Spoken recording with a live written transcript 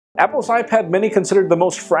Apple's iPad mini considered the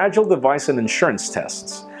most fragile device in insurance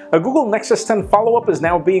tests. A Google Nexus 10 follow-up is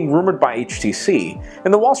now being rumored by HTC,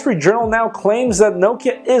 and the Wall Street Journal now claims that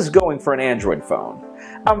Nokia is going for an Android phone.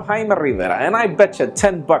 I'm Jaime Rivera, and I bet you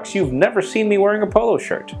 $10 you've never seen me wearing a polo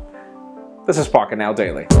shirt. This is Pocketnow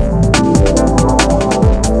Daily.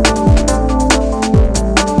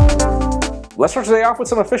 Let's start today off with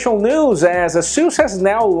some official news, as ASUS has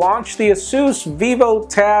now launched the ASUS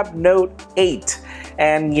VivoTab Note 8.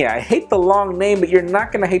 And yeah, I hate the long name, but you're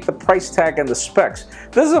not going to hate the price tag and the specs.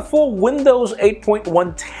 This is a full Windows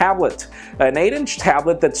 8.1 tablet, an 8-inch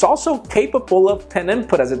tablet that's also capable of pen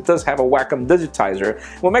input, as it does have a Wacom digitizer.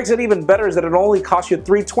 What makes it even better is that it only costs you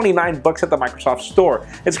 $329 at the Microsoft Store.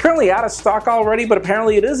 It's currently out of stock already, but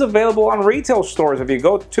apparently it is available on retail stores if you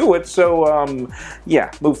go to it, so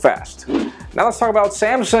yeah, move fast. Now let's talk about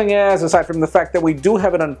Samsung, as aside from the fact that we do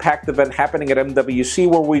have an Unpacked event happening at MWC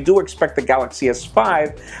where we do expect the Galaxy S5,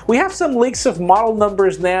 we have some leaks of model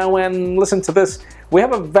numbers now, and listen to this. We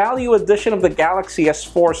have a value edition of the Galaxy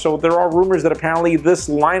S4, so there are rumors that apparently this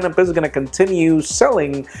lineup is going to continue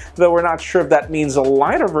selling, though we're not sure if that means a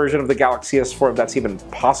lighter version of the Galaxy S4, if that's even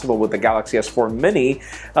possible with the Galaxy S4 Mini.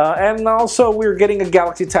 And also we're getting a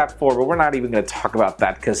Galaxy Tab 4, but we're not even going to talk about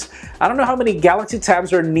that because I don't know how many Galaxy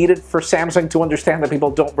Tabs are needed for Samsung to understand that people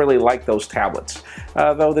don't really like those tablets,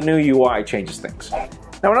 though the new UI changes things.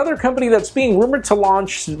 Now, another company that's being rumored to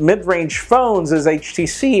launch mid-range phones is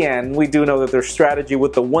HTC, and we do know that their strategy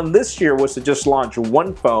with the One this year was to just launch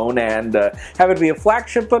one phone and have it be a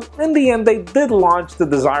flagship, but in the end they did launch the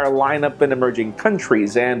Desire lineup in emerging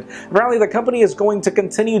countries, and apparently the company is going to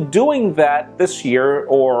continue doing that this year,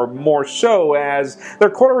 or more so, as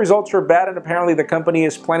their quarter results were bad, and apparently the company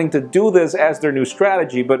is planning to do this as their new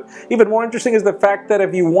strategy. But even more interesting is the fact that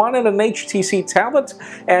if you wanted an HTC tablet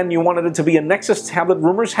and you wanted it to be a Nexus tablet,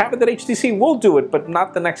 rumors have it that HTC will do it, but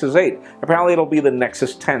not the Nexus 8. Apparently it'll be the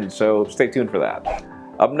Nexus 10, so stay tuned for that.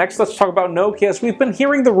 Up next, let's talk about Nokia. As we've been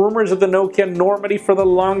hearing the rumors of the Nokia Normandy for the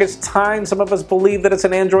longest time. Some of us believe that it's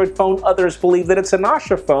an Android phone, others believe that it's an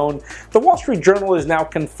Asha phone. The Wall Street Journal is now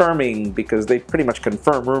confirming, because they pretty much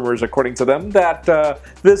confirm rumors according to them, that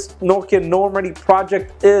this Nokia Normandy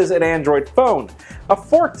project is an Android phone. A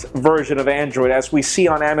forked version of Android, as we see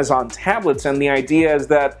on Amazon tablets, and the idea is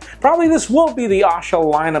that probably this will be the Asha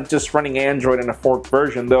lineup just running Android in a forked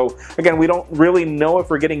version, though again we don't really know if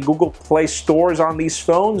we're getting Google Play stores on these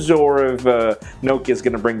phones or if Nokia is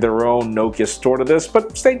going to bring their own Nokia store to this,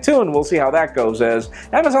 but stay tuned, we'll see how that goes, as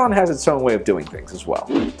Amazon has its own way of doing things as well.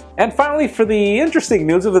 And finally, for the interesting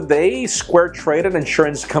news of the day, SquareTrade, an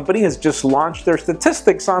insurance company, has just launched their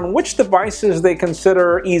statistics on which devices they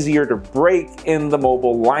consider easier to break in the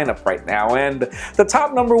mobile lineup right now, and the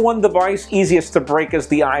top #1 device easiest to break is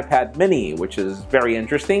the iPad mini, which is very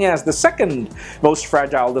interesting, as the second most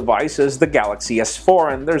fragile device is the Galaxy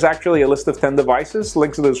S4, and there's actually a list of 10 devices,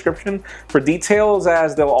 links in the description for details,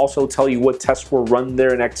 as they'll also tell you what tests were run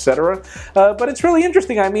there and etc. But it's really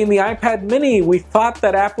interesting. I mean, the iPad mini, we thought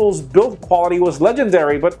that Apple's build quality was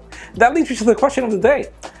legendary, but that leads me to the question of the day.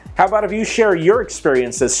 How about if you share your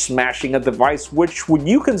experiences smashing a device? Which would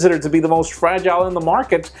you consider to be the most fragile in the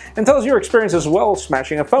market? And tell us your experience as well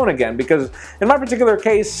smashing a phone again, because in my particular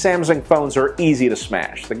case, Samsung phones are easy to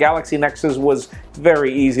smash. The Galaxy Nexus was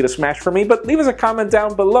very easy to smash for me, but leave us a comment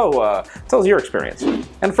down below. Tell us your experience.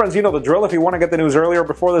 And friends, you know the drill. If you want to get the news earlier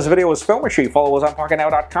before this video is filmed, make sure you follow us on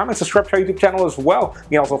Pocketnow.com and subscribe to our YouTube channel as well. You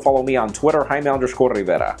can also follow me on Twitter,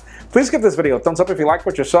 Jaime_Rivera. Please give this video a thumbs up if you like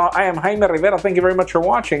what you saw. I am Jaime Rivera. Thank you very much for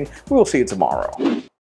watching. We will see you tomorrow.